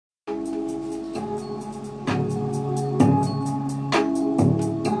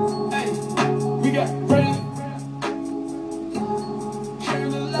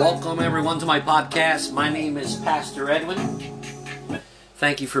everyone to my podcast. My name is Pastor Edwin.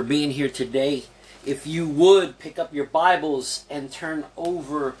 Thank you for being here today. If you would pick up your Bibles and turn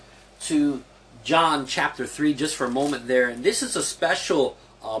over to John chapter 3 just for a moment there. And this is a special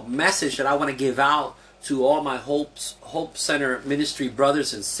message that I want to give out to all my Hope Center ministry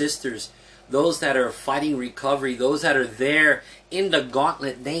brothers and sisters, those that are fighting recovery, those that are there in the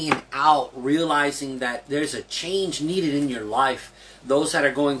gauntlet day in out, realizing that there's a change needed in your life. Those that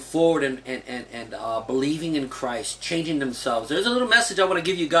are going forward and believing in Christ, changing themselves. There's a little message I want to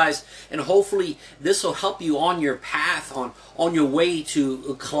give you guys, and hopefully this will help you on your path, on your way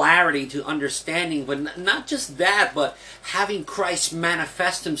to clarity, to understanding. But not just that, but having Christ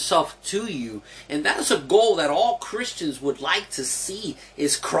manifest Himself to you. And that is a goal that all Christians would like to see,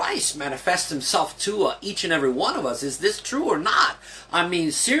 is Christ manifest Himself to each and every one of us. Is this true or not? I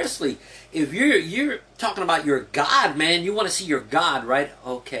mean, seriously, if you're talking about your God, man, you want to see your God, right?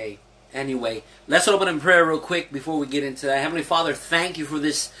 Okay. Anyway, let's open in prayer real quick before we get into that. Heavenly Father, thank you for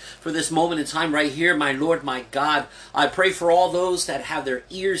this moment in time right here, my Lord, my God. I pray for all those that have their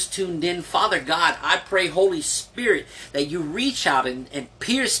ears tuned in. Father God, I pray, Holy Spirit, that you reach out and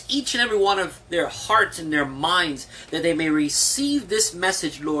pierce each and every one of their hearts and their minds, that they may receive this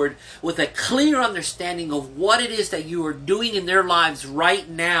message, Lord, with a clear understanding of what it is that you are doing in their lives right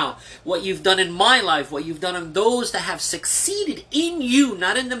now. What you've done in my life, what you've done in those that have succeeded in you,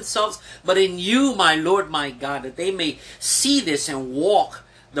 not in themselves, but in you, my Lord, my God, that they may see this and walk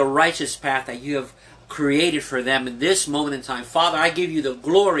the righteous path that you have created for them in this moment in time. Father, I give you the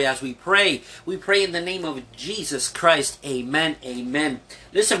glory as we pray. We pray in the name of Jesus Christ. Amen. Amen.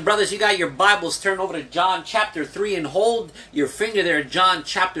 Listen, brothers, you got your Bibles, turn over to John chapter 3 and hold your finger there at John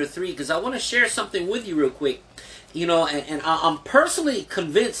chapter 3, because I want to share something with you real quick. You know, and I'm personally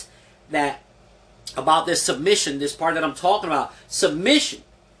convinced that about this submission, this part that I'm talking about, submission,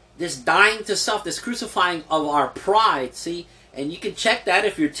 this dying to self, this crucifying of our pride, see? And you can check that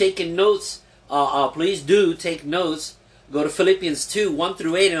if you're taking notes. Please do take notes. Go to Philippians 2, 1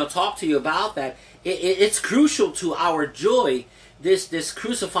 through 8, and I'll talk to you about that. It's crucial to our joy, this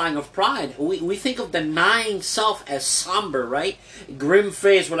crucifying of pride. We think of denying self as somber, right? Grim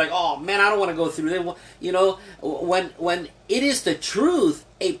face. We're like, oh man, I don't want to go through that. You know, when it is the truth,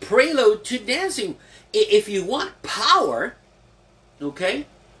 a prelude to dancing. If you want power, okay?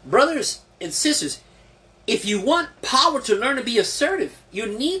 Brothers and sisters, if you want power to learn to be assertive, you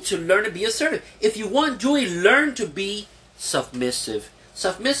need to learn to be assertive. If you want joy, learn to be submissive.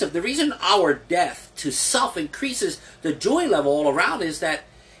 Submissive. The reason our death to self increases the joy level all around is that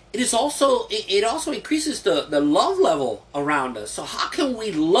it also increases the love level around us. So how can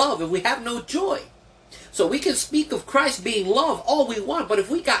we love if we have no joy? So we can speak of Christ being love all we want, but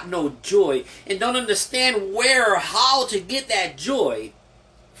if we got no joy and don't understand where or how to get that joy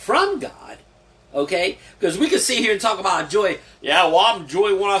from God, okay? Because we can sit here and talk about joy. Yeah, well, I'm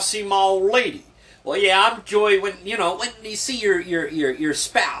joy when I see my old lady. Well, yeah, I'm joy when you see your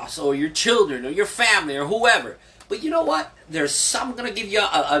spouse or your children or your family or whoever. But you know what? I'm going to give you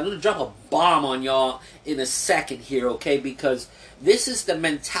I'm going to drop a bomb on y'all in a second here, okay? Because this is the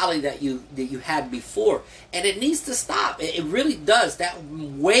mentality that you had before. And it needs to stop. It really does. That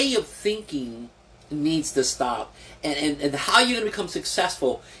way of thinking needs to stop. And how you're going to become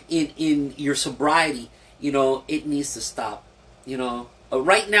successful in your sobriety, it needs to stop.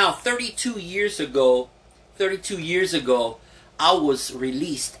 Right now, 32 years ago, I was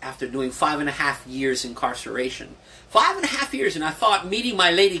released after doing 5.5 years incarceration. 5.5 years, and I thought meeting my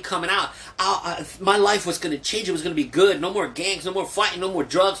lady coming out, my life was going to change. It was going to be good. No more gangs, no more fighting, no more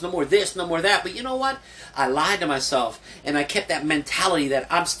drugs, no more this, no more that. But you know what? I lied to myself, and I kept that mentality that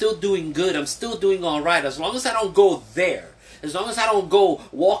I'm still doing good. I'm still doing all right. As long as I don't go there, as long as I don't go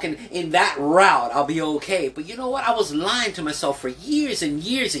walking in that route, I'll be okay. But you know what? I was lying to myself for years and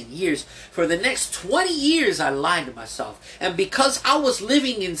years and years. For the next 20 years, I lied to myself. And because I was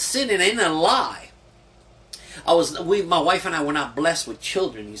living in sin and in a lie, my wife and I were not blessed with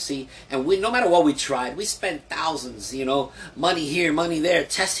children, you see. And no matter what we tried, we spent thousands, money here, money there,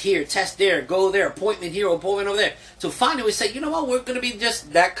 test here, test there, go there, appointment here, appointment over there. So finally we said, you know what, we're going to be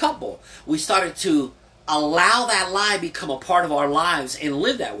just that couple. We started to allow that lie become a part of our lives and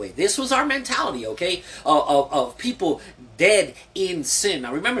live that way. This was our mentality, okay, of people dead in sin.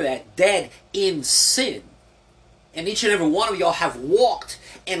 Now remember that, dead in sin. And each and every one of y'all have walked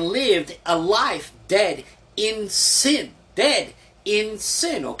and lived a life dead in sin. Dead in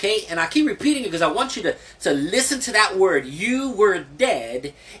sin, okay? And I keep repeating it because I want you to listen to that word. You were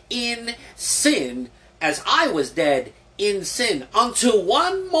dead in sin as I was dead in sin until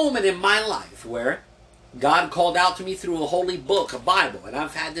one moment in my life where God called out to me through a holy book, a Bible. And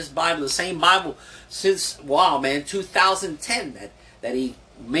I've had this Bible, the same Bible, since, wow, man, 2010, that he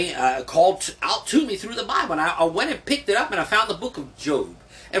called out to me through the Bible. And I went and picked it up, and I found the book of Job.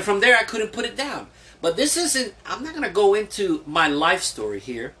 And from there, I couldn't put it down. But this isn't, I'm not going to go into my life story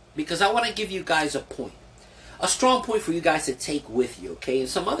here, because I want to give you guys a point. A strong point for you guys to take with you, okay? And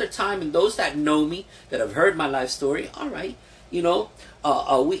some other time, and those that know me, that have heard my life story, all right, you know,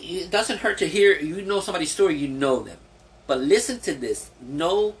 it doesn't hurt to hear, you know somebody's story, you know them. But listen to this,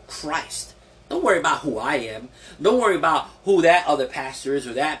 know Christ. Don't worry about who I am. Don't worry about who that other pastor is,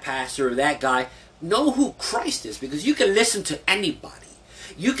 or that pastor, or that guy. Know who Christ is, because you can listen to anybody.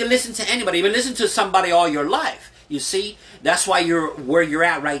 You can listen to anybody, even listen to somebody all your life. You see, that's why you're where you're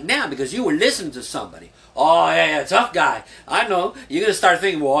at right now, because you were listening to somebody. Oh, yeah, tough guy. I know. You're going to start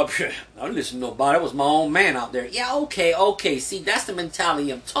thinking, well, I don't listen to nobody. It was my own man out there. Yeah, okay. See, that's the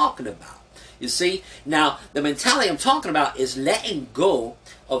mentality I'm talking about. You see? Now, the mentality I'm talking about is letting go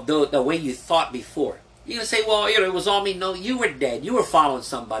of the way you thought before. You're going to say, well, you know, it was all me. No, you were dead. You were following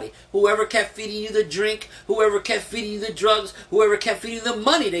somebody. Whoever kept feeding you the drink, whoever kept feeding you the drugs, whoever kept feeding you the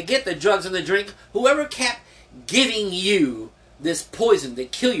money to get the drugs and the drink, whoever kept giving you this poison to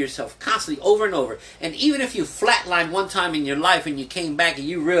kill yourself constantly over and over. And even if you flatlined one time in your life and you came back and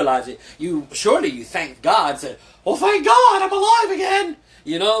you realized it, you thanked God, said, oh, thank God, I'm alive again.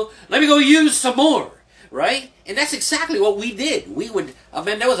 You know, let me go use some more. Right? And that's exactly what we did. We would,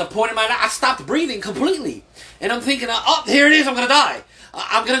 there was a point in my life, I stopped breathing completely. And I'm thinking, oh, here it is, I'm going to die.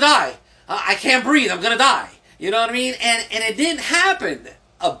 I'm going to die. I can't breathe, I'm going to die. You know what I mean? And it didn't happen.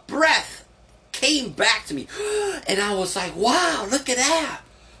 A breath came back to me. And I was like, wow, look at that.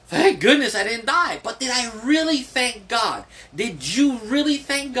 Thank goodness I didn't die. But did I really thank God? Did you really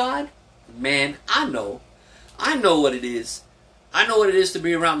thank God? Man, I know. I know what it is. I know what it is to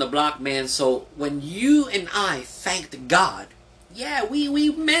be around the block, man. So when you and I thanked God, yeah, we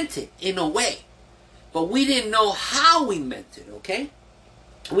meant it in a way. But we didn't know how we meant it, okay?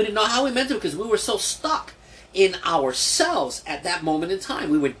 We didn't know how we meant it because we were so stuck in ourselves at that moment in time.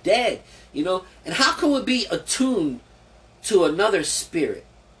 We were dead, you know. And how can we be attuned to another spirit?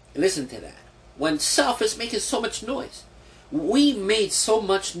 Listen to that. When self is making so much noise. We made so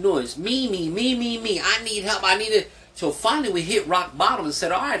much noise. Me. I need help. I need it. So finally we hit rock bottom and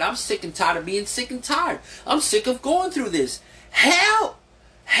said, all right, I'm sick and tired of being sick and tired. I'm sick of going through this. Help!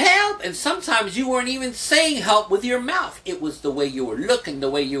 Help! And sometimes you weren't even saying help with your mouth. It was the way you were looking, the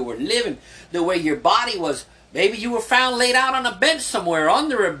way you were living, the way your body was. Maybe you were found laid out on a bench somewhere,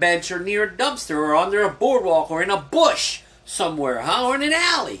 under a bench or near a dumpster or under a boardwalk or in a bush somewhere, or in an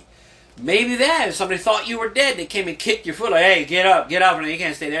alley. Maybe that. If somebody thought you were dead, they came and kicked your foot like, hey, get up, and you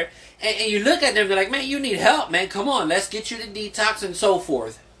can't stay there. And you look at them, they're like, man, you need help, man. Come on, let's get you to detox and so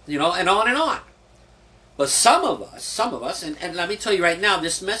forth. You know, and on and on. But some of us, and let me tell you right now,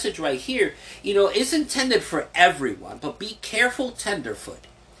 this message right here, you know, is intended for everyone. But be careful, tenderfoot.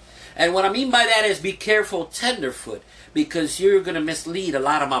 And what I mean by that is be careful, tenderfoot, because you're going to mislead a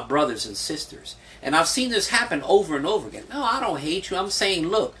lot of my brothers and sisters. And I've seen this happen over and over again. No, I don't hate you. I'm saying,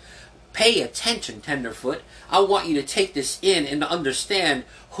 look, pay attention, tenderfoot. I want you to take this in and understand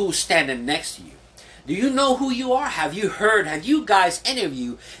who's standing next to you. Do you know who you are? Have you guys, any of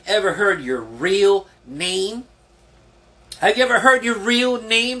you, ever heard your real name? Have you ever heard your real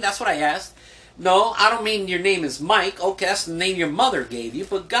name? That's what I asked. No, I don't mean your name is Mike. Okay, that's the name your mother gave you.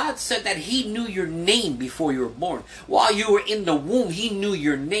 But God said that He knew your name before you were born. While you were in the womb, He knew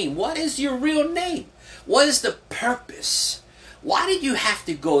your name. What is your real name? What is the purpose? Why did you have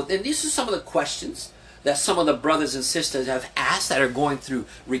to go? And these are some of the questions that some of the brothers and sisters have asked that are going through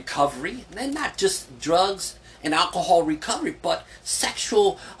recovery. And not just drugs and alcohol recovery, but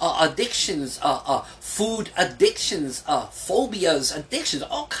sexual addictions, food addictions, phobias, addictions,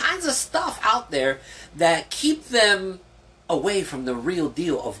 all kinds of stuff out there that keep them away from the real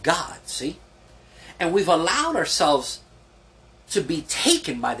deal of God, see? And we've allowed ourselves to be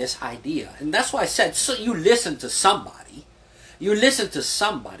taken by this idea. And that's why I said, so you listen to somebody. You listen to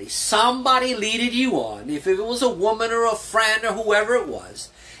somebody. Somebody leaded you on. If it was a woman or a friend or whoever it was,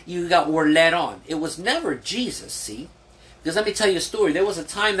 were led on. It was never Jesus, see? Because let me tell you a story. There was a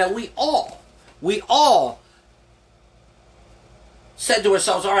time that we all said to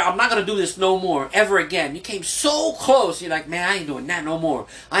ourselves, all right, I'm not going to do this no more, ever again. You came so close. You're like, man, I ain't doing that no more.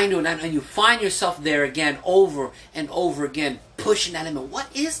 I ain't doing that. And you find yourself there again, over and over again, pushing that limit. What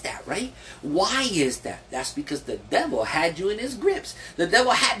is that, right? Why is that? That's because the devil had you in his grips. The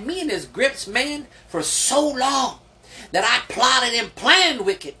devil had me in his grips, man, for so long that I plotted and planned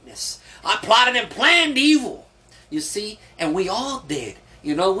wickedness. I plotted and planned evil, you see, and we all did.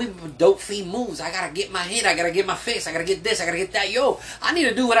 You know, we dope fiend moves. I gotta get my head, I gotta get my face, I gotta get this, I gotta get that. Yo, I need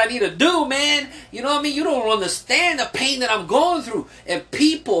to do what I need to do, man. You know what I mean? You don't understand the pain that I'm going through. And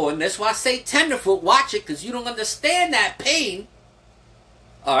people, and that's why I say tenderfoot, watch it, because you don't understand that pain.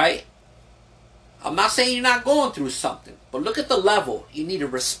 Alright? I'm not saying you're not going through something, but look at the level. You need to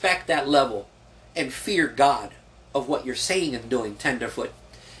respect that level and fear God of what you're saying and doing, tenderfoot.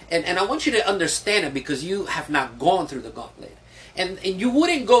 And I want you to understand it, because you have not gone through the gauntlet. And you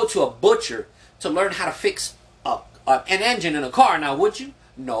wouldn't go to a butcher to learn how to fix an engine in a car, now would you?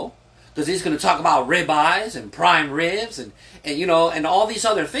 No. Because he's going to talk about ribeyes and prime ribs and you know, and all these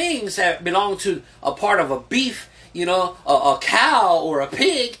other things that belong to a part of a beef, you know, a cow or a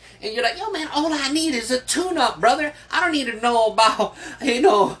pig. And you're like, yo, man, all I need is a tune-up, brother. I don't need to know about, you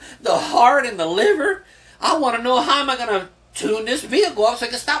know, the heart and the liver. I want to know, how am I going to tune this vehicle up so I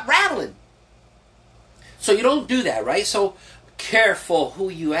can stop rattling? So you don't do that, right? So careful who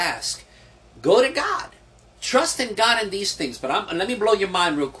you ask. Go to God. Trust in God in these things. But let me blow your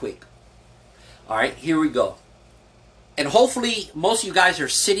mind real quick. All right, here we go. And hopefully most of you guys are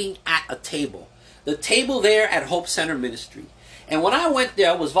sitting at a table. The table there at Hope Center Ministry. And when I went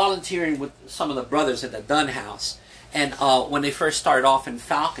there, I was volunteering with some of the brothers at the Dunn House. And when they first started off in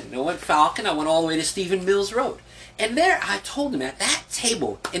Falcon. I went all the way to Stephen Mills Road. And there I told them at that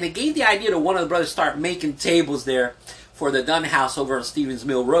table, and it gave the idea to one of the brothers start making tables there for the Dunn House over on Stevens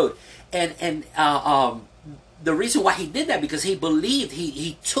Mill Road. And the reason why he did that, because he believed,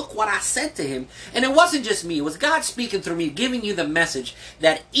 he took what I said to him, and it wasn't just me, it was God speaking through me, giving you the message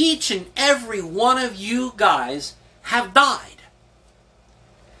that each and every one of you guys have died.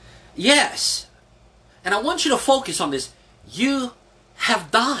 Yes. And I want you to focus on this. You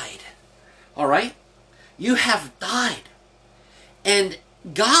have died. Alright? You have died. And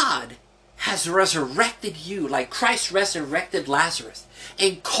God has resurrected you like Christ resurrected Lazarus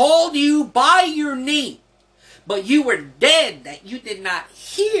and called you by your name. But you were dead that you did not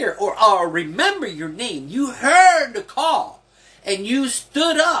hear or remember your name. You heard the call and you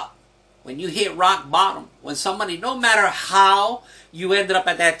stood up when you hit rock bottom. When somebody, no matter how you ended up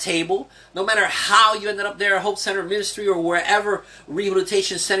at that table, no matter how you ended up there at Hope Center Ministry or wherever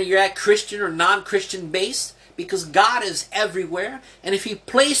rehabilitation center you're at, Christian or non-Christian based, because God is everywhere. And if He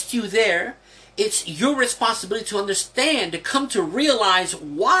placed you there, it's your responsibility to understand, to come to realize,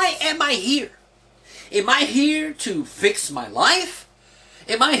 why am I here? Am I here to fix my life?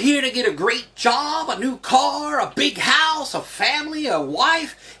 Am I here to get a great job, a new car, a big house, a family, a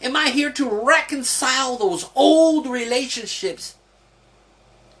wife? Am I here to reconcile those old relationships?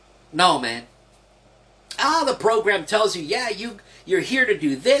 No, man. The program tells you, yeah, you're here to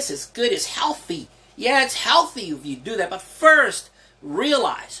do this. It's good. It's healthy. Yeah, it's healthy if you do that. But first,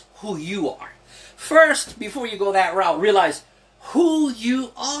 realize who you are. First, before you go that route, realize who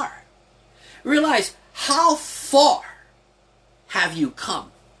you are. Realize how far have you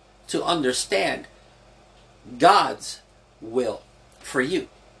come to understand God's will for you.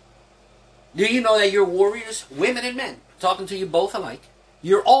 Do you know that you're warriors, women and men? Talking to you both alike.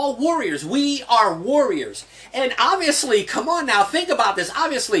 You're all warriors. We are warriors. And obviously, come on now, think about this.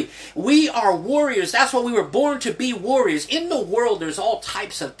 Obviously, we are warriors. That's why we were born to be warriors. In the world, there's all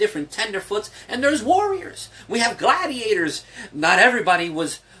types of different tenderfoots, and there's warriors. We have gladiators. Not everybody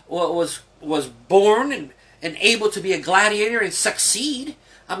was born and able to be a gladiator and succeed.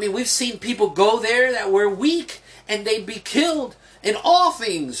 I mean, we've seen people go there that were weak, and they'd be killed in all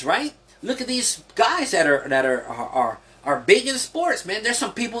things, right? Look at these guys that are big in sports, man. There's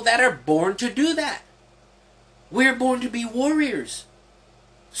some people that are born to do that. We're born to be warriors.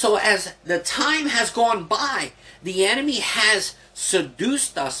 So as the time has gone by, the enemy has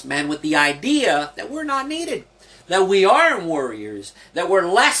seduced us, man, with the idea that we're not needed, that we aren't warriors, that we're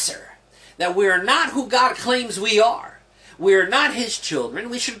lesser, that we are not who God claims we are. We are not His children.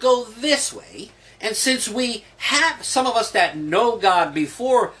 We should go this way. And since we have some of us that know God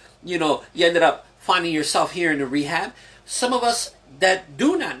before, you ended up finding yourself here in the rehab, some of us that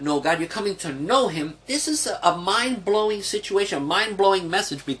do not know God, you're coming to know Him. This is a mind-blowing situation, a mind-blowing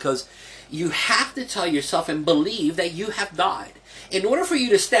message, because you have to tell yourself and believe that you have died. In order for you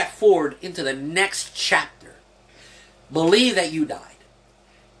to step forward into the next chapter, believe that you died.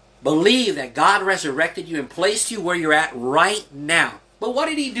 Believe that God resurrected you and placed you where you're at right now. But what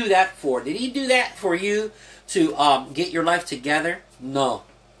did He do that for? Did He do that for you to get your life together? No.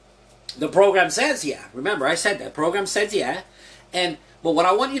 The program says yeah. Remember, I said that. Program says yeah. But what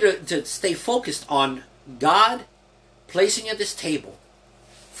I want you to stay focused on, God placing you at this table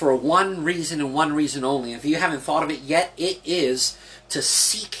for one reason and one reason only. If you haven't thought of it yet, it is to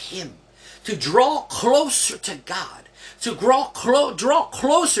seek Him. to draw closer to God, to draw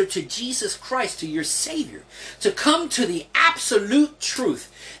closer to Jesus Christ, to your Savior, to come to the absolute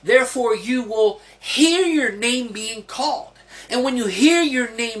truth. Therefore, you will hear your name being called. And when you hear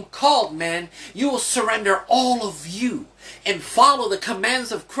your name called, man, you will surrender all of you and follow the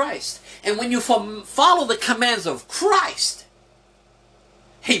commands of Christ. And when you follow the commands of Christ,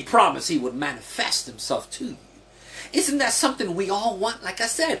 He promised He would manifest Himself to you. Isn't that something we all want? Like I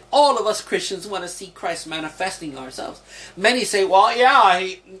said, all of us Christians want to see Christ manifesting ourselves. Many say, well,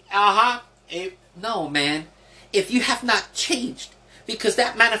 yeah, no, man. If you have not changed, because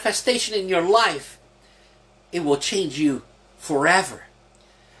that manifestation in your life, it will change you forever.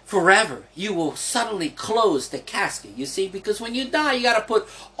 Forever. You will suddenly close the casket. You see, because when you die, you got to put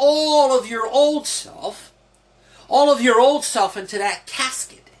all of your old self into that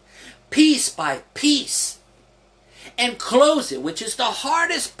casket, piece by piece, and close it, which is the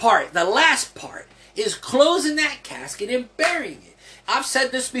hardest part. The last part is closing that casket and burying it. I've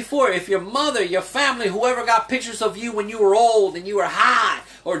said this before. If your mother, your family, whoever got pictures of you when you were old and you were high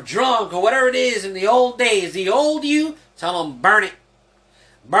or drunk or whatever it is in the old days, the old you, tell them burn it.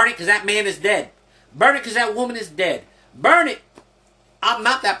 Burn it because that man is dead. Burn it because that woman is dead. Burn it. I'm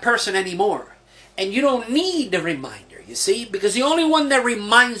not that person anymore. And you don't need the reminder, you see, because the only one that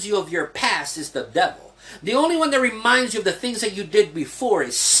reminds you of your past is the devil. The only one that reminds you of the things that you did before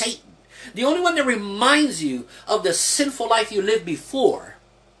is Satan. The only one that reminds you of the sinful life you lived before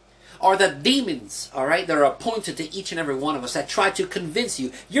are the demons, all right, that are appointed to each and every one of us that try to convince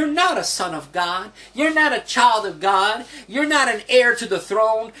you you're not a son of God, you're not a child of God, you're not an heir to the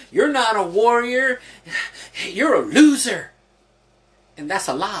throne, you're not a warrior, you're a loser. And that's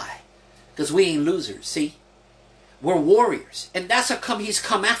a lie, because we ain't losers, see? We're warriors. And that's how come He's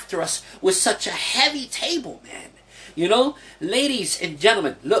come after us with such a heavy table, man. You know, ladies and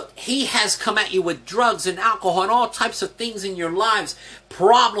gentlemen, look, He has come at you with drugs and alcohol and all types of things in your lives.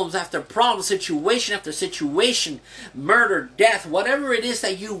 Problems after problem, situation after situation, murder, death, whatever it is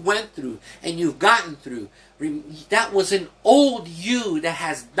that you went through and you've gotten through. That was an old you that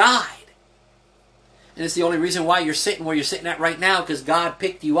has died. And it's the only reason why you're sitting where you're sitting at right now, because God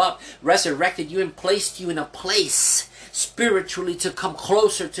picked you up, resurrected you, and placed you in a place spiritually to come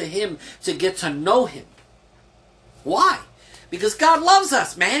closer to Him, to get to know Him. Why? Because God loves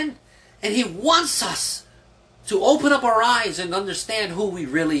us, man. And He wants us to open up our eyes and understand who we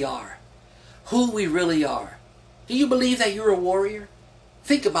really are. Who we really are. Do you believe that you're a warrior?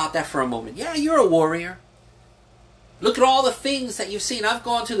 Think about that for a moment. Yeah, you're a warrior. Look at all the things that you've seen. I've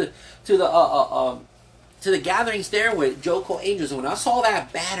gone to the gatherings there with Joco Angels. And when I saw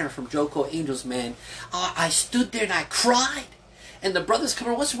that banner from Joco Angels, man, I stood there and I cried. And the brothers come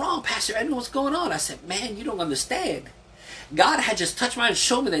over, what's wrong, Pastor Edwin? What's going on? I said, man, you don't understand. God had just touched me and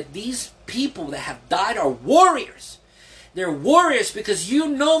showed me that these people that have died are warriors. They're warriors because you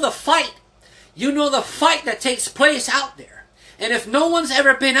know the fight. You know the fight that takes place out there. And if no one's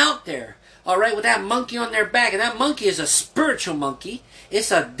ever been out there, all right, with that monkey on their back, and that monkey is a spiritual monkey,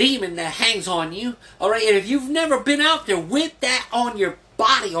 it's a demon that hangs on you, all right, and if you've never been out there with that on your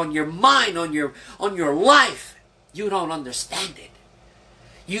body, on your mind, on your life, you don't understand it.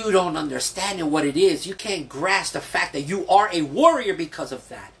 You don't understand what it is. You can't grasp the fact that you are a warrior because of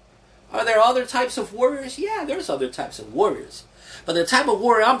that. Are there other types of warriors? Yeah, there's other types of warriors. But the type of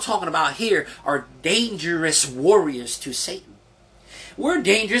warrior I'm talking about here are dangerous warriors to Satan. We're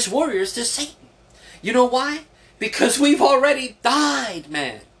dangerous warriors to Satan. You know why? Because we've already died,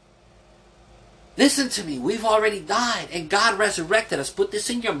 man. Listen to me. We've already died. And God resurrected us. Put this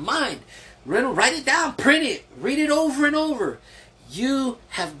in your mind. Write it down. Print it. Read it over and over. You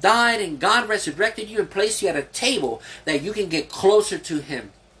have died and God resurrected you and placed you at a table that you can get closer to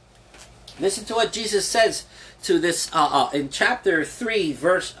Him. Listen to what Jesus says to this in chapter 3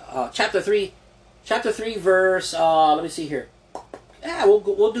 verse let me see here. Yeah,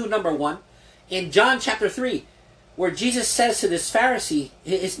 we'll do number 1. In John chapter 3, where Jesus says to this Pharisee,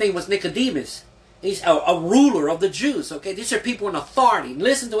 his name was Nicodemus. He's a ruler of the Jews. Okay, these are people in authority.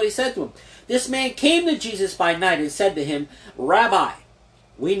 Listen to what he said to him. This man came to Jesus by night and said to him, Rabbi,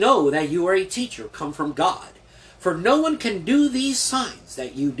 we know that you are a teacher come from God. For no one can do these signs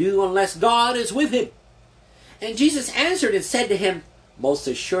that you do unless God is with him. And Jesus answered and said to him, Most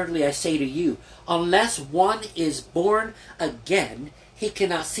assuredly I say to you, unless one is born again, he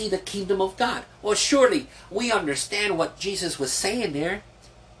cannot see the kingdom of God. Well, surely we understand what Jesus was saying there.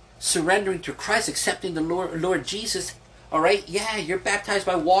 Surrendering to Christ, accepting the Lord Jesus. All right, yeah, you're baptized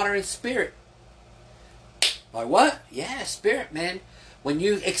by water and Spirit. By what? Yeah, Spirit, man. When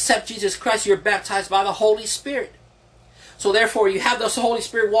you accept Jesus Christ, you're baptized by the Holy Spirit. So therefore, you have the Holy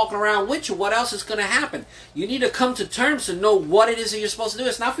Spirit walking around with you. What else is going to happen? You need to come to terms to know what it is that you're supposed to do.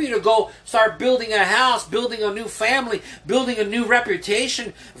 It's not for you to go start building a house, building a new family, building a new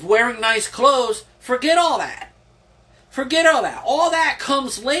reputation, wearing nice clothes. Forget all that. Forget all that. All that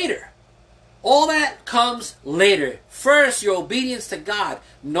comes later. All that comes later. First, your obedience to God.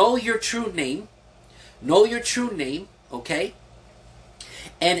 Know your true name. Know your true name, okay?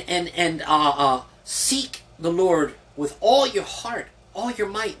 And seek the Lord with all your heart, all your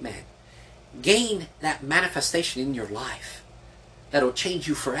might, man. Gain that manifestation in your life that'll change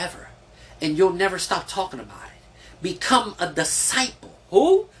you forever. And you'll never stop talking about it. Become a disciple.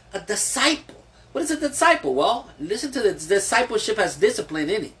 Who? A disciple. What is a disciple? Well, listen to this. Discipleship has discipline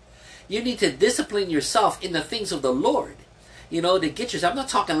in it. You need to discipline yourself in the things of the Lord. You know, to get yourself. I'm not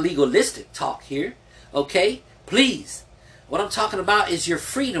talking legalistic talk here. Okay? Please. What I'm talking about is your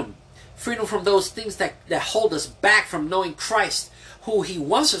freedom. Freedom from those things that hold us back from knowing Christ, who He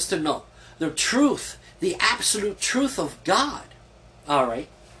wants us to know. The truth. The absolute truth of God. Alright.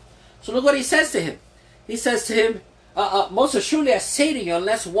 So look what He says to him. He says to him, most assuredly I say to you,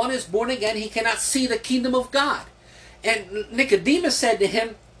 unless one is born again, he cannot see the kingdom of God. And Nicodemus said to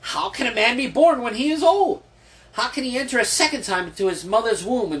him, how can a man be born when he is old? How can he enter a second time into his mother's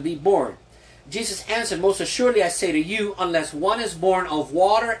womb and be born? Jesus answered, most assuredly I say to you, unless one is born of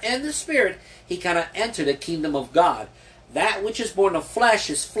water and the Spirit, he cannot enter the kingdom of God. That which is born of flesh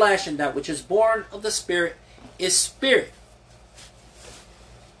is flesh, and that which is born of the Spirit is spirit.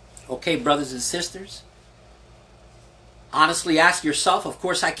 Okay, brothers and sisters? Honestly ask yourself, of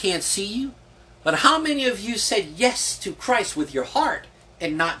course I can't see you, but how many of you said yes to Christ with your heart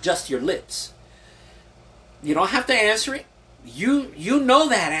and not just your lips? You don't have to answer it. You know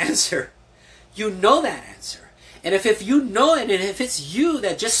that answer. You know that answer. And if you know it, and if it's you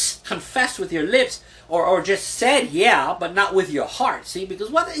that just confessed with your lips, or just said yeah, but not with your heart, see, because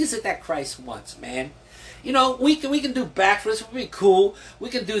what is it that Christ wants, man? You know, we can do backflips, we'll be cool, we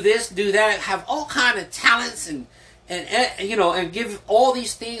can do this, do that, have all kind of talents and you know, and give all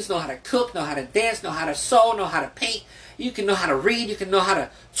these things, know how to cook, know how to dance, know how to sew, know how to paint, you can know how to read, you can know how to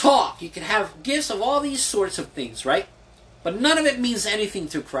talk, you can have gifts of all these sorts of things, right? But none of it means anything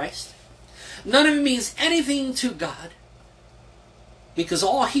to Christ. None of it means anything to God. Because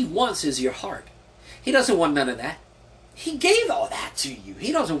all He wants is your heart. He doesn't want none of that. He gave all that to you.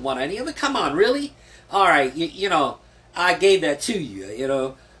 He doesn't want any of it. Come on, really? Alright, you know, I gave that to you, you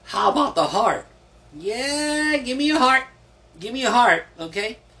know. How about the heart? Yeah, give me your heart. Give me your heart,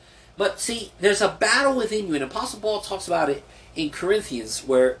 okay? But see, there's a battle within you, and Apostle Paul talks about it in Corinthians,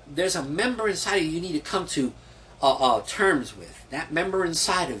 where there's a member inside of you need to come to terms with. That member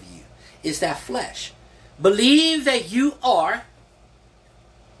inside of you is that flesh. Believe that you are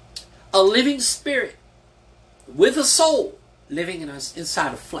a living spirit with a soul living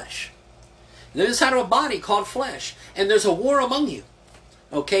inside of flesh. Live inside of a body called flesh. And there's a war among you.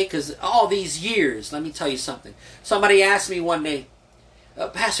 Okay, because all these years, let me tell you something. Somebody asked me one day,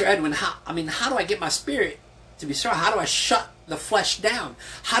 Pastor Edwin, how do I get my spirit to be strong? How do I shut the flesh down?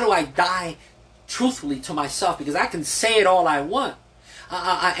 How do I die truthfully to myself? Because I can say it all I want.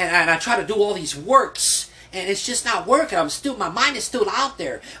 And I try to do all these works, and it's just not working. My mind is still out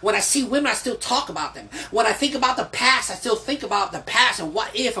there. When I see women, I still talk about them. When I think about the past, I still think about the past and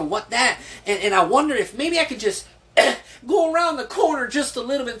what if and what that. And I wonder if maybe I could just go around the corner just a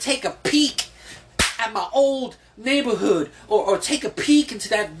little bit and take a peek at my old neighborhood, or take a peek into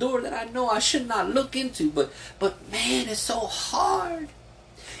that door that I know I should not look into. But man, it's so hard.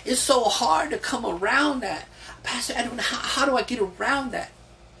 It's so hard to come around that. Pastor Edwin, how do I get around that?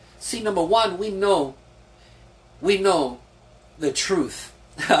 See, number one, we know the truth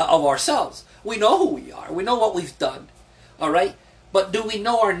of ourselves. We know who we are. We know what we've done. All right? But do we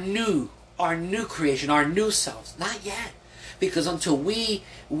know our new creation, our new selves? Not yet. Because until we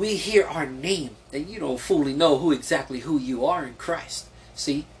hear our name, then you don't fully know exactly who you are in Christ.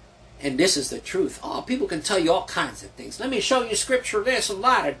 See? And this is the truth. Oh, people can tell you all kinds of things. Let me show you scripture this and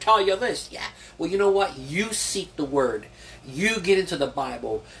that and tell you this. Yeah. Well, you know what? You seek the Word. You get into the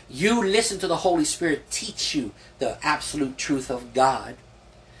Bible. You listen to the Holy Spirit teach you the absolute truth of God.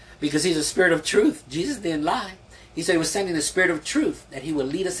 Because He's a Spirit of truth. Jesus didn't lie. He said He was sending the Spirit of truth, that He would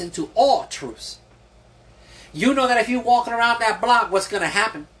lead us into all truths. You know that if you're walking around that block, what's going to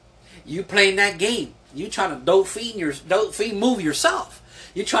happen? You playing that game. You trying to dope fiend move yourself.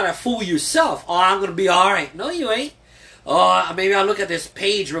 You're trying to fool yourself. Oh, I'm going to be alright. No, you ain't. Oh, maybe I'll look at this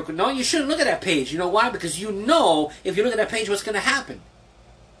page real quick. No, you shouldn't look at that page. You know why? Because you know if you look at that page, what's going to happen.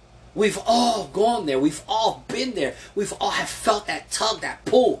 We've all gone there. We've all been there. We've all have felt that tug, that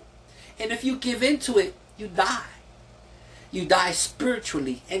pull. And if you give into it, you die. You die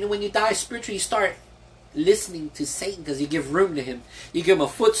spiritually. And when you die spiritually, you start listening to Satan because you give room to him. You give him a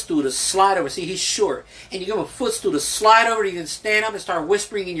footstool to slide over. See, he's short. And you give him a footstool to slide over. You can stand up and start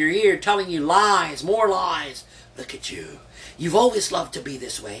whispering in your ear, telling you lies, more lies. Look at you. You've always loved to be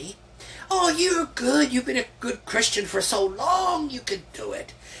this way. Oh, you're good. You've been a good Christian for so long. You can do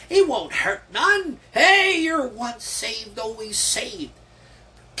it. It won't hurt none. Hey, you're once saved, always saved.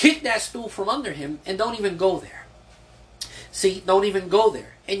 Kick that stool from under him and don't even go there. See, don't even go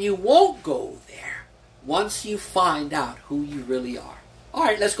there. And you won't go there once you find out who you really are. All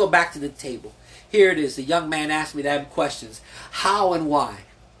right, let's go back to the table. Here it is. The young man asked me them questions. How and why?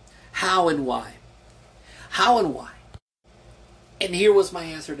 How and why? How and why? And here was my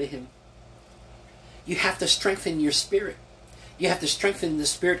answer to him. You have to strengthen your spirit. You have to strengthen the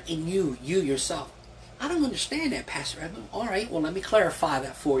spirit in you yourself. I don't understand that, Pastor Edwin. All right, well, let me clarify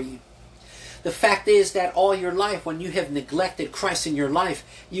that for you. The fact is that all your life, when you have neglected Christ in your life,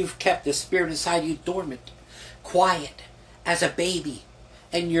 you've kept the spirit inside you dormant, quiet, as a baby.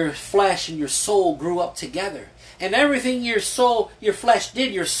 And your flesh and your soul grew up together. And everything your flesh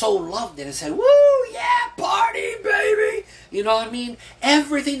did, your soul loved it and said, woo, yeah, party, baby. You know what I mean?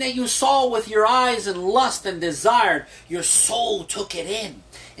 Everything that you saw with your eyes and lust and desired, your soul took it in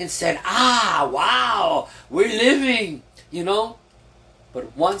and said, ah, wow, we're living, you know.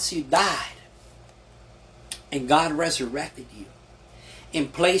 But once you died and God resurrected you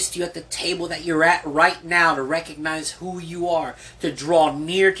and placed you at the table that you're at right now to recognize who you are, to draw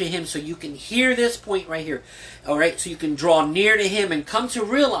near to him so you can hear this point right here. All right, so you can draw near to him and come to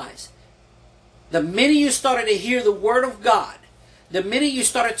realize the minute you started to hear the word of God, the minute you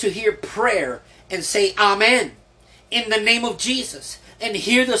started to hear prayer and say amen in the name of Jesus and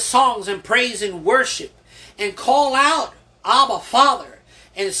hear the songs and praise and worship and call out Abba Father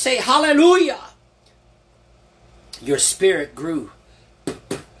and say hallelujah, your spirit grew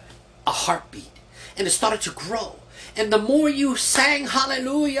a heartbeat and it started to grow. And the more you sang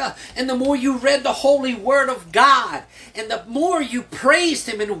hallelujah, and the more you read the holy word of God, and the more you praised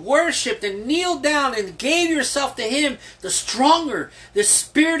him and worshipped and kneeled down and gave yourself to him, the stronger the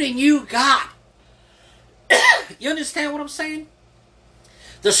spirit in you got. You understand what I'm saying?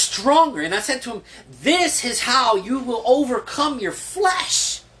 The stronger. And I said to him, this is how you will overcome your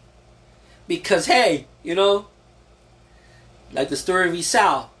flesh. Because hey, you know, like the story of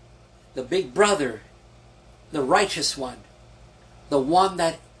Esau, the big brother, the righteous one, the one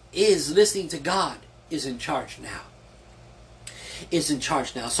that is listening to God, is in charge now. Is in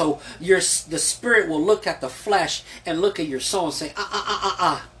charge now. So the spirit will look at the flesh and look at your soul and say,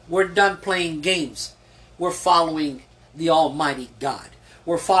 we're done playing games. We're following the Almighty God.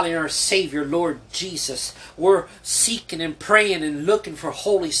 We're following our Savior, Lord Jesus. We're seeking and praying and looking for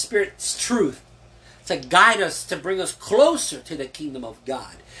Holy Spirit's truth to guide us, to bring us closer to the kingdom of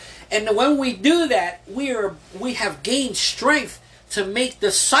God. And when we do that, we have gained strength to make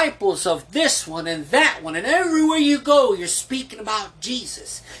disciples of this one and that one. And everywhere you go, you're speaking about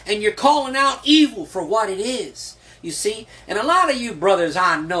Jesus. And you're calling out evil for what it is. You see? And a lot of you brothers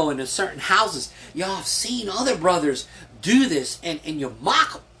I know in certain houses, y'all have seen other brothers do this and you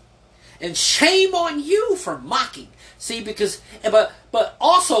mock them. And shame on you for mocking. See, because, but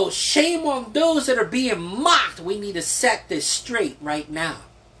also shame on those that are being mocked. We need to set this straight right now.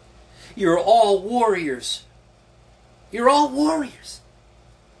 You're all warriors. You're all warriors.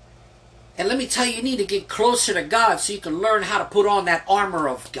 And let me tell you, you need to get closer to God so you can learn how to put on that armor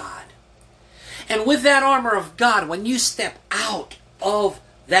of God. And with that armor of God, when you step out of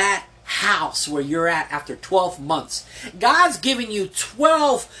that house where you're at after 12 months, God's giving you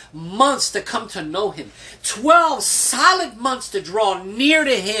 12 months to come to know him. 12 solid months to draw near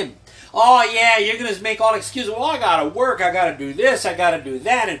to him. Oh yeah, you're going to make all excuses. Well, I got to work. I got to do this. I got to do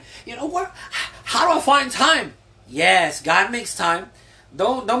that. And you know what? How do I find time? Yes, God makes time.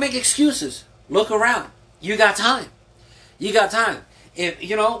 Don't make excuses. Look around. You got time. You got time. If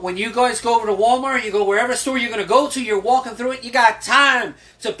you know, when you guys go over to Walmart, you go wherever store you're going to go to, you're walking through it, you got time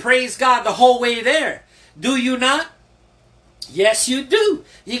to praise God the whole way there. Do you not? Yes, you do.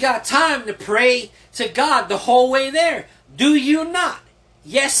 You got time to pray to God the whole way there. Do you not?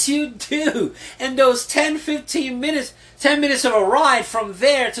 Yes, you do. And those 10 minutes of a ride from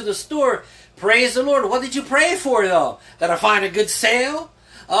there to the store, praise the Lord. What did you pray for, though? That I find a good sale?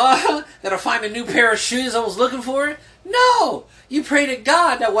 That I find a new pair of shoes I was looking for? No. You pray to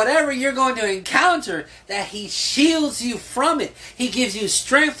God that whatever you're going to encounter, that he shields you from it. He gives you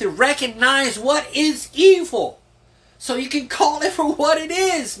strength to recognize what is evil. So you can call it for what it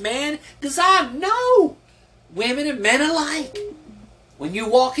is, man. Because I know women and men alike. When you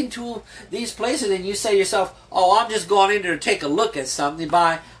walk into these places and you say to yourself, oh, I'm just going in there to take a look at something,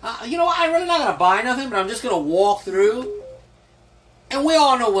 I'm really not going to buy nothing, but I'm just going to walk through. And we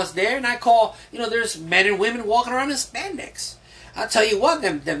all know what's there. And I call, there's men and women walking around in spandex. I'll tell you what,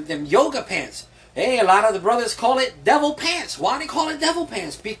 them yoga pants. Hey, a lot of the brothers call it devil pants. Why do they call it devil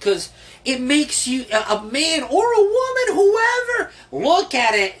pants? Because it makes you, a man or a woman, whoever, look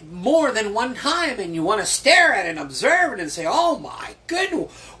at it more than one time, and you want to stare at it and observe it and say, oh my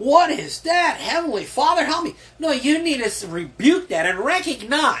goodness, what is that? Heavenly Father, help me. No, you need to rebuke that and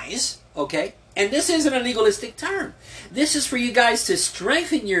recognize, okay, and this isn't a legalistic term. This is for you guys to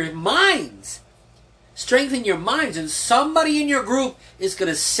strengthen your minds. Strengthen your minds, and somebody in your group is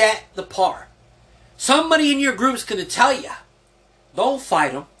going to set the par. Somebody in your group is going to tell you, don't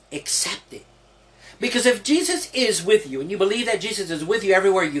fight them, accept it. Because if Jesus is with you, and you believe that Jesus is with you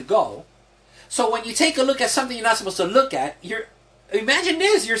everywhere you go, so when you take a look at something you're not supposed to look at, imagine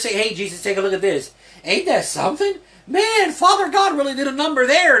this, you're saying, hey Jesus, take a look at this. Ain't that something? Man, Father God really did a number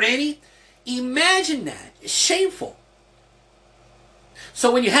there, ain't he? Imagine that. It's shameful.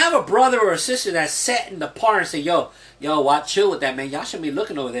 So when you have a brother or a sister that's set in the par and say, yo, watch, chill with that, man. Y'all shouldn't be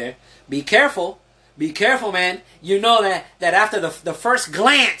looking over there. Be careful. Be careful, man. You know that after the first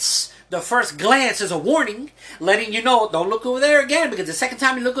glance is a warning, letting you know, don't look over there again, because the second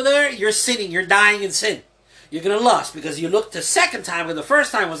time you look over there, you're sinning. You're dying in sin. You're going to lust, because you looked the second time, but the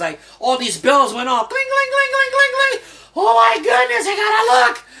first time was like, all these bells went off. Cling, cling, cling, cling, cling, cling. Oh my goodness,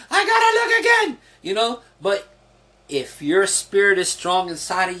 I gotta look again. But if your spirit is strong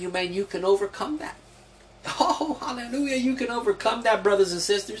inside of you, man, you can overcome that. Oh, hallelujah. You can overcome that, brothers and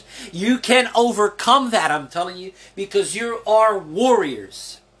sisters. You can overcome that, I'm telling you, because you are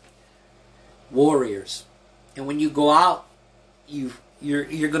warriors. Warriors. And when you go out, you're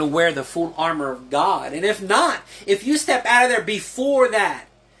going to wear the full armor of God. And if not, if you step out of there before that,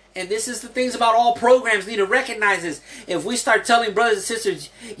 and this is the things about all programs need to recognize this. If we start telling brothers and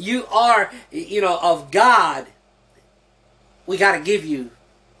sisters, you are, of God, we got to give you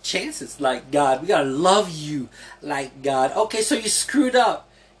chances like God. We got to love you like God. Okay, so you screwed up.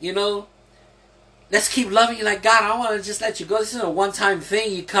 Let's keep loving you like God. I don't want to just let you go. This isn't a one-time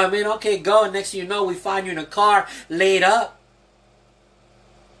thing. You come in, okay, go, and next thing you know, we find you in a car, laid up.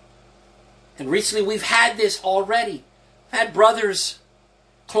 And recently we've had this already. Had brothers,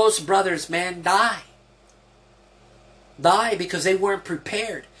 close brothers, man, die. Die because they weren't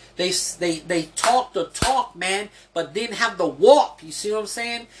prepared. They talked the talk, man, but didn't have the walk. You see what I'm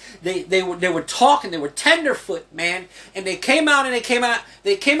saying? They were talking. They were tenderfoot, man, and they came out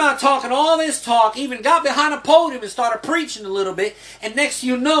talking all this talk. Even got behind a podium and started preaching a little bit. And next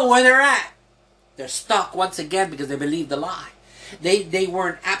you know where they're at. They're stuck once again because they believed the lie. They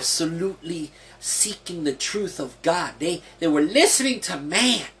weren't absolutely seeking the truth of God. They were listening to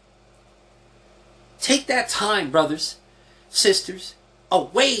man. Take that time, brothers, sisters,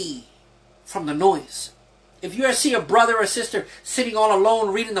 away from the noise. If you ever see a brother or sister sitting all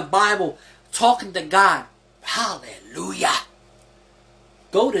alone reading the Bible, talking to God, hallelujah,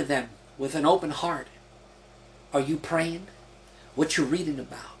 go to them with an open heart. Are you praying? What you reading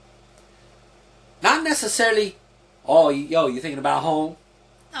about? Not necessarily, oh, you thinking about home?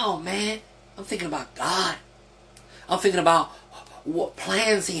 No, man, I'm thinking about God. I'm thinking about what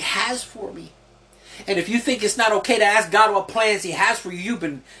plans He has for me. And if you think it's not okay to ask God what plans He has for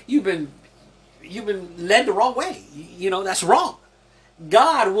you, you've been led the wrong way. That's wrong.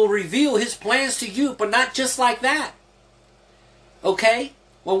 God will reveal His plans to you, but not just like that. Okay?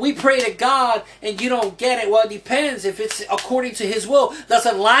 When we pray to God and you don't get it, well, it depends if it's according to His will. Does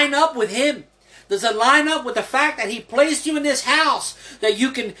it line up with Him? Does it line up with the fact that He placed you in this house, that you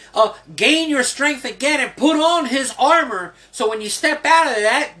can gain your strength again and put on His armor, so when you step out of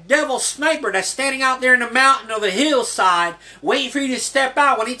that devil sniper that's standing out there in the mountain or the hillside waiting for you to step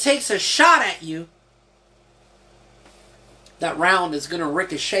out, when he takes a shot at you, that round is going to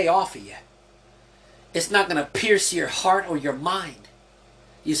ricochet off of you. It's not going to pierce your heart or your mind.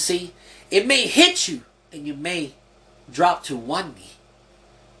 You see, it may hit you and you may drop to one knee.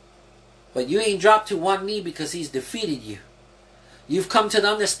 But you ain't dropped to one knee because He's defeated you. You've come to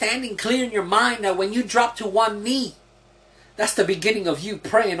the understanding clear in your mind that when you drop to one knee, that's the beginning of you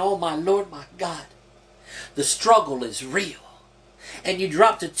praying, oh my Lord, my God. The struggle is real. And you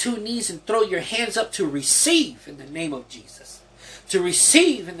drop to two knees and throw your hands up to receive in the name of Jesus. To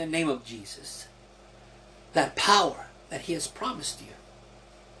receive in the name of Jesus that power that He has promised you.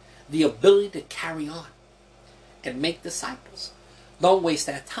 The ability to carry on and make disciples. Don't waste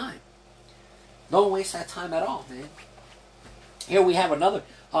that time. Don't waste that time at all, man. Here we have another,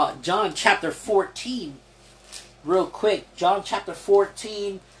 John chapter 14. real quick. John chapter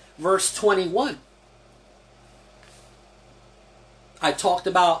 14, verse 21. I talked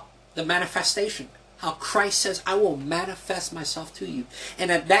about the manifestation. How Christ says, I will manifest myself to you.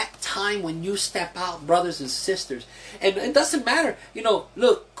 And at that time when you step out, brothers and sisters, and it doesn't matter,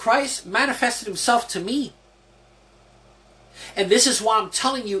 look, Christ manifested himself to me. And this is why I'm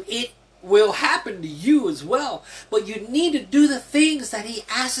telling you, it will happen to you as well. But you need to do the things that he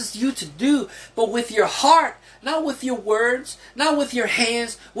asks you to do, but with your heart, not with your words, not with your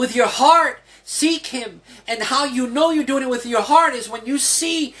hands, with your heart. Seek him. And how you know you're doing it with your heart is when you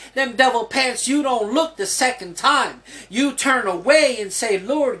see them devil pants, you don't look the second time. You turn away and say,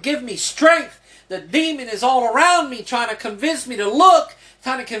 Lord, give me strength. The demon is all around me trying to convince me to look,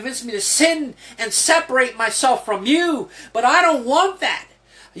 trying to convince me to sin and separate myself from you. But I don't want that.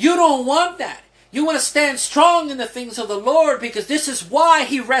 You don't want that. You want to stand strong in the things of the Lord, because this is why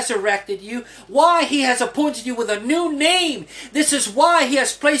he resurrected you, why he has appointed you with a new name. This is why he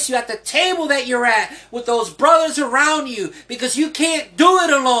has placed you at the table that you're at with those brothers around you, because you can't do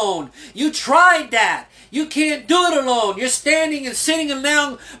it alone. You tried that. You can't do it alone. You're standing and sitting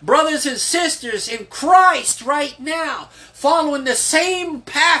among brothers and sisters in Christ right now, following the same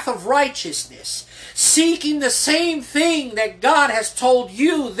path of righteousness, seeking the same thing that God has told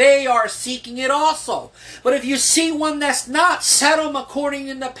you. They are seeking it also. But if you see one that's not, set them according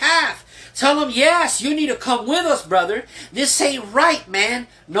in the path. Tell them, yes, you need to come with us, brother. This ain't right, man.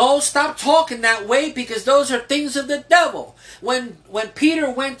 No, stop talking that way, because those are things of the devil. When Peter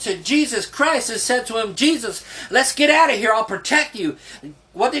went to Jesus Christ and said to him, Jesus, let's get out of here. I'll protect you.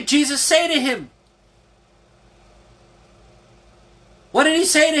 What did Jesus say to him? What did he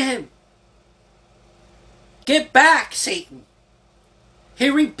say to him? Get back, Satan. He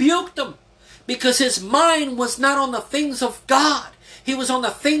rebuked him because his mind was not on the things of God. He was on the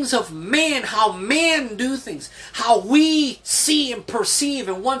things of man, how man do things, how we see and perceive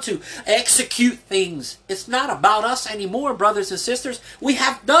and want to execute things. It's not about us anymore, brothers and sisters. We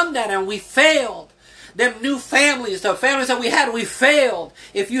have done that and we failed. Them new families, the families that we had, we failed.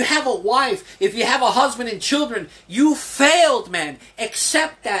 If you have a wife, if you have a husband and children, you failed, man.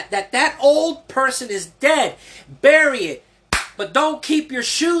 Accept that old person is dead. Bury it. But don't keep your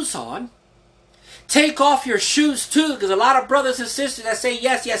shoes on. Take off your shoes too, because a lot of brothers and sisters that say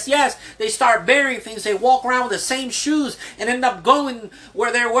yes, yes, yes, they start burying things. They walk around with the same shoes and end up going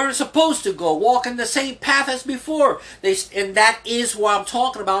where they weren't supposed to go, walking the same path as before. And that is what I'm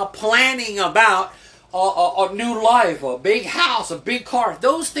talking about, planning about a new life, a big house, a big car.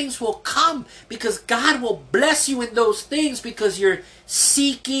 Those things will come because God will bless you in those things, because you're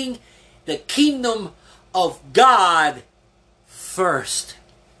seeking the kingdom of God first.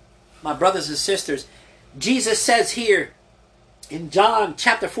 My brothers and sisters, Jesus says here in John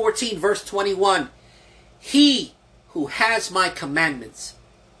chapter 14 verse 21, he who has my commandments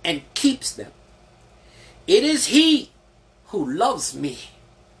and keeps them, it is he who loves me.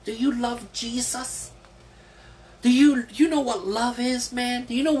 Do you love Jesus? Do you know what love is, man?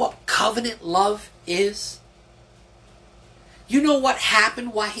 Do you know what covenant love is? You know what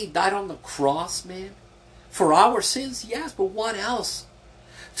happened, why he died on the cross, man? For our sins, yes, but what else?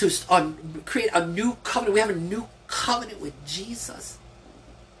 To create a new covenant. We have a new covenant with Jesus.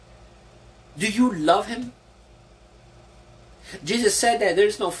 Do you love him? Jesus said that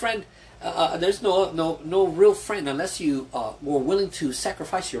there's no friend, there's no real friend unless you were willing to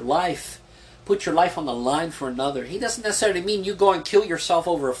sacrifice your life, put your life on the line for another. He doesn't necessarily mean you go and kill yourself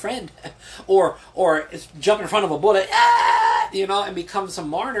over a friend, or jump in front of a bullet, and become some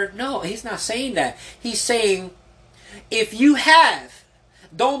martyr. No, he's not saying that. He's saying, if you have,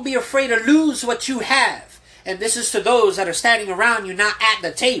 don't be afraid to lose what you have. And this is to those that are standing around you, not at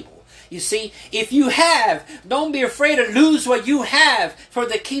the table. You see, if you have, don't be afraid to lose what you have for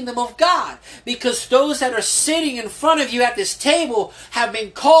the kingdom of God. Because those that are sitting in front of you at this table have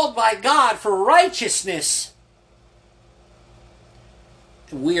been called by God for righteousness.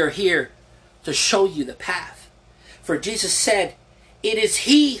 And we are here to show you the path. For Jesus said, it is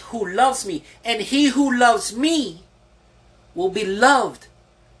he who loves me, and he who loves me will be loved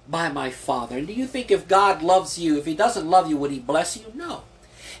by my Father. And do you think if God loves you, if he doesn't love you, would he bless you? No.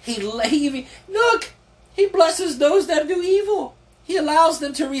 Look, he blesses those that do evil. He allows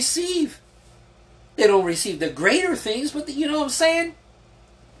them to receive. They don't receive the greater things, but you know what I'm saying?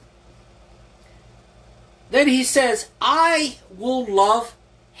 Then he says, I will love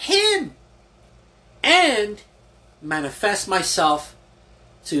him and manifest myself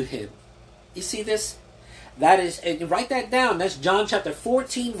to him. You see this? That is, and write that down. That's John chapter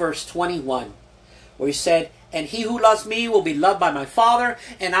 14, verse 21, where he said, and he who loves me will be loved by my Father,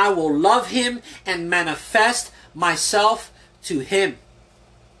 and I will love him and manifest myself to Him.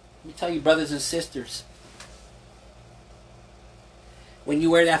 Let me tell you, brothers and sisters, when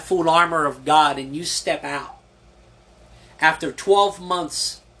you wear that full armor of God and you step out, after 12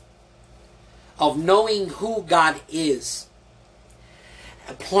 months of knowing who God is,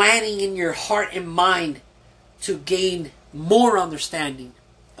 planning in your heart and mind to gain more understanding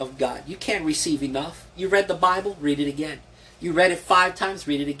of God. You can't receive enough. You read the Bible? Read it again. You read it 5 times?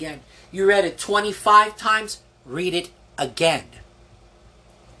 Read it again. You read it 25 times? Read it again.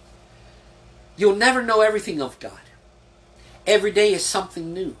 You'll never know everything of God. Every day is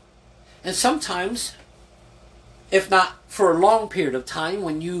something new. And sometimes, if not for a long period of time,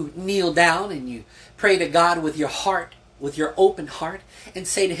 when you kneel down and you pray to God with your heart, with your open heart, and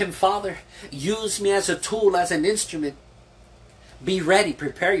say to Him, Father, use me as a tool, as an instrument. Be ready,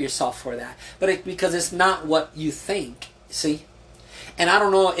 prepare yourself for that. But because it's not what you think, see? And I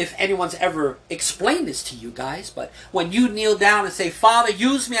don't know if anyone's ever explained this to you guys, but when you kneel down and say, Father,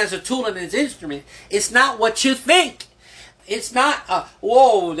 use me as a tool and as an instrument, it's not what you think. It's not,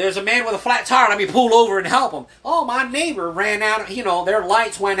 whoa, there's a man with a flat tire, let me pull over and help him. Oh, my neighbor ran out, their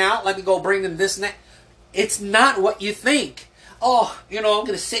lights went out, let me go bring them this and that. It's not what you think. Oh, I'm going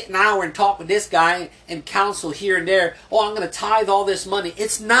to sit an hour and talk with this guy and counsel here and there. Oh, I'm going to tithe all this money.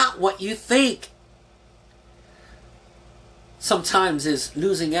 It's not what you think. Sometimes is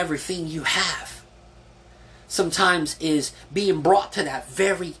losing everything you have. Sometimes is being brought to that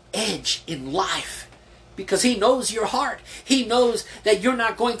very edge in life. Because He knows your heart. He knows that you're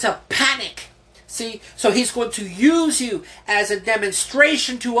not going to panic. See? So He's going to use you as a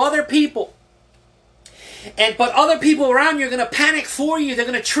demonstration to other people. But other people around you are going to panic for you. They're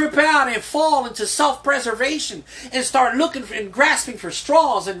going to trip out and fall into self-preservation and start looking for and grasping for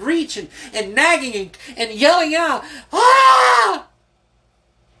straws and reaching and nagging and yelling out, ah!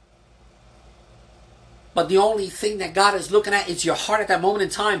 But the only thing that God is looking at is your heart at that moment in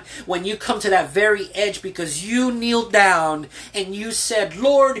time when you come to that very edge because you kneeled down and you said,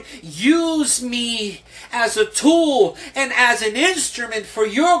 Lord, use me as a tool and as an instrument for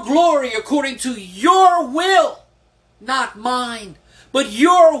your glory according to your will. Not mine, but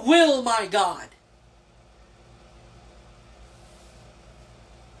your will, my God.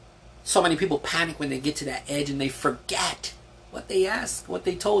 So many people panic when they get to that edge and they forget what they asked, what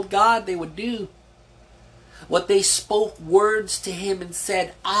they told God they would do. What they spoke words to Him and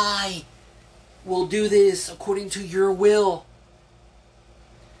said, I will do this according to your will.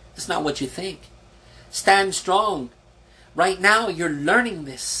 It's not what you think. Stand strong. Right now you're learning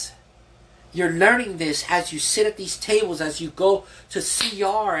this. You're learning this as you sit at these tables, as you go to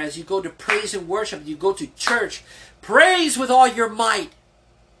CR, as you go to praise and worship, you go to church. Praise with all your might.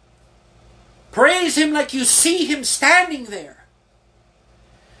 Praise Him like you see Him standing there.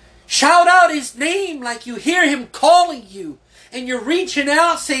 Shout out His name like you hear Him calling you. And you're reaching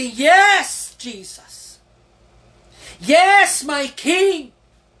out saying, yes, Jesus. Yes, my King.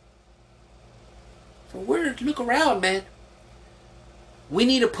 Look around, man. We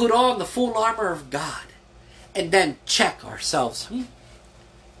need to put on the full armor of God. And then check ourselves.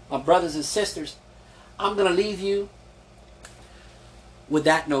 My brothers and sisters, I'm going to leave you with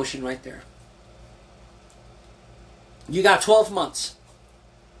that notion right there. You got 12 months.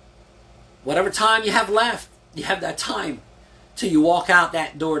 Whatever time you have left, you have that time till you walk out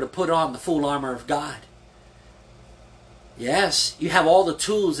that door to put on the full armor of God. Yes, you have all the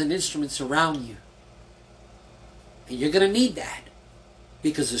tools and instruments around you. And you're going to need that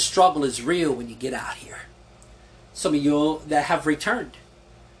because the struggle is real when you get out here. Some of you that have returned,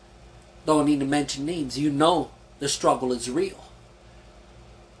 don't need to mention names, you know the struggle is real.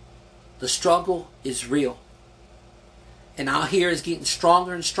 The struggle is real. And out here is getting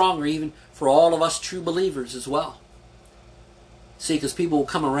stronger and stronger, even for all of us true believers as well. See, because people will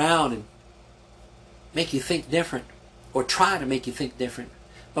come around and make you think different, or try to make you think different.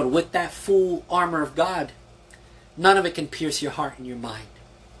 But with that full armor of God, none of it can pierce your heart and your mind.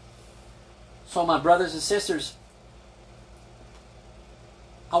 So my brothers and sisters,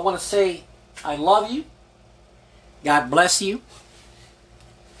 I want to say I love you. God bless you.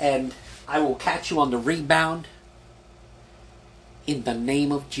 And I will catch you on the rebound. In the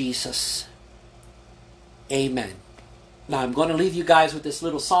name of Jesus. Amen. Now I'm going to leave you guys with this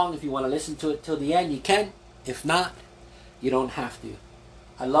little song. If you want to listen to it till the end, you can. If not, you don't have to.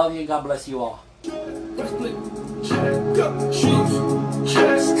 I love you. God bless you all. I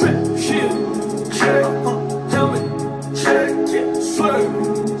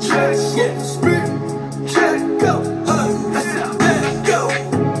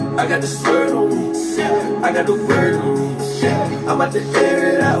got the word on me. I got the word on me. I'm about to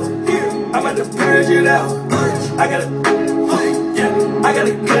air it out. I'm about to purge it out. I gotta, yeah, I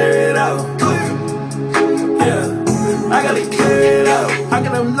gotta clear it out. Yeah, I gotta clear it out. I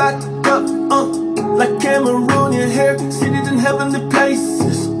got them locked up, like Cameroonian hair, seated in heavenly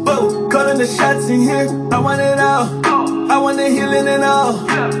places. Whoa, calling the shots in here. I want it all. I want the healing and all.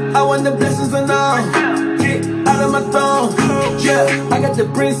 I want the blessings and all. Get out of my throne. Yeah, I got the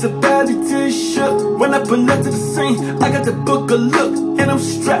principality shook. When I pull up to the scene, I got the book of look, and I'm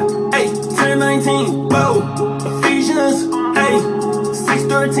strapped. Hey, 10:19. Whoa, Ephesians. Hey,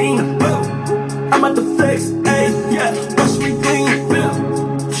 6:13. Whoa. I'm at the flex, ayy, yeah, wash me clean, yeah.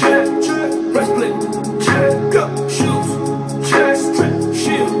 Check, breastplate, check, go, shoes, check, strap,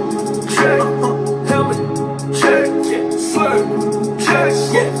 shield, check, helmet, check, yeah, swerve, check,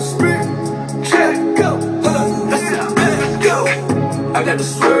 yeah, spirit, check, go, that's it, let's go. I got the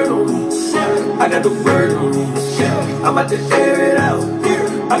swerve on me, I got the word on me, I'm about to air it out,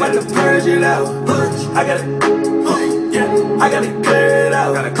 I'm about to purge it out, I gotta, yeah, I gotta clear it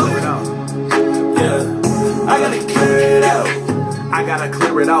out, I gotta clear it out. I gotta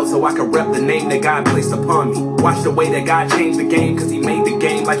clear it out so I can rep the name that God placed upon me. Watch the way that God changed the game, cause he made the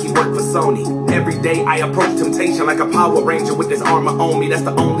game like he worked for Sony. Every day I approach temptation like a Power Ranger with his armor on me. That's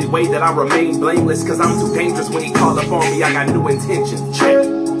the only way that I remain blameless, cause I'm too dangerous when he called upon me. I got new intentions, check.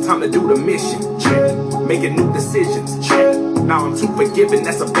 Time to do the mission, check. Making new decisions, check. Now I'm too forgiving,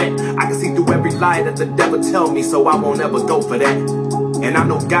 that's a bet. I can see through every lie that the devil tell me, so I won't ever go for that. And I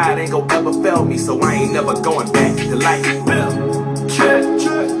know God ain't gon' ever fail me, so I ain't never going back to life. Check,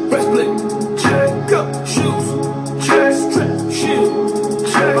 breastplate, check, go, shoes, check, strap, shield,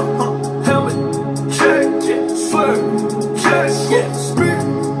 check, helmet, check, yeah, swerve, check, yeah, spirit,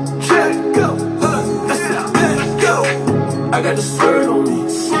 check, go, that's it, let's go. I got the swerve on me,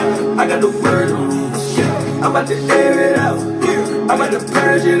 I got the word on me, I'm about to air it out, I'm about to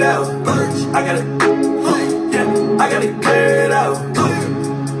purge it out, I gotta, yeah, I gotta clear it out.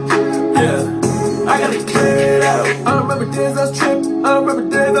 Yeah, I gotta clear it out. I remember days I was tripping, I remember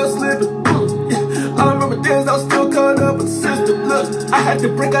days I was slipping. Yeah, I remember days I was still caught up in the system. Look, I had to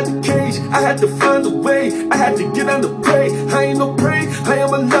break out the cage, I had to find a way, I had to get on the prey. I ain't no prey, I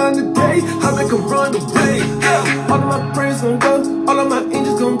am alive today. I make 'em run away. Yeah, all of my praise gon' go, all of my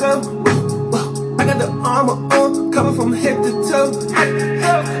angels gon' go. I got the armor on, coming from head to toe.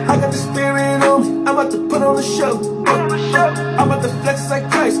 I got the spirit on me, I'm about to put on the show. I'm about to flex like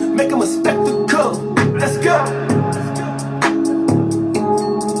Christ, make him a spectacle. Let's go.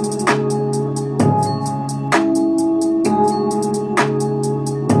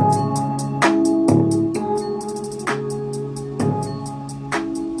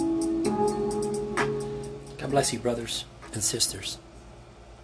 God bless you, brothers and sisters.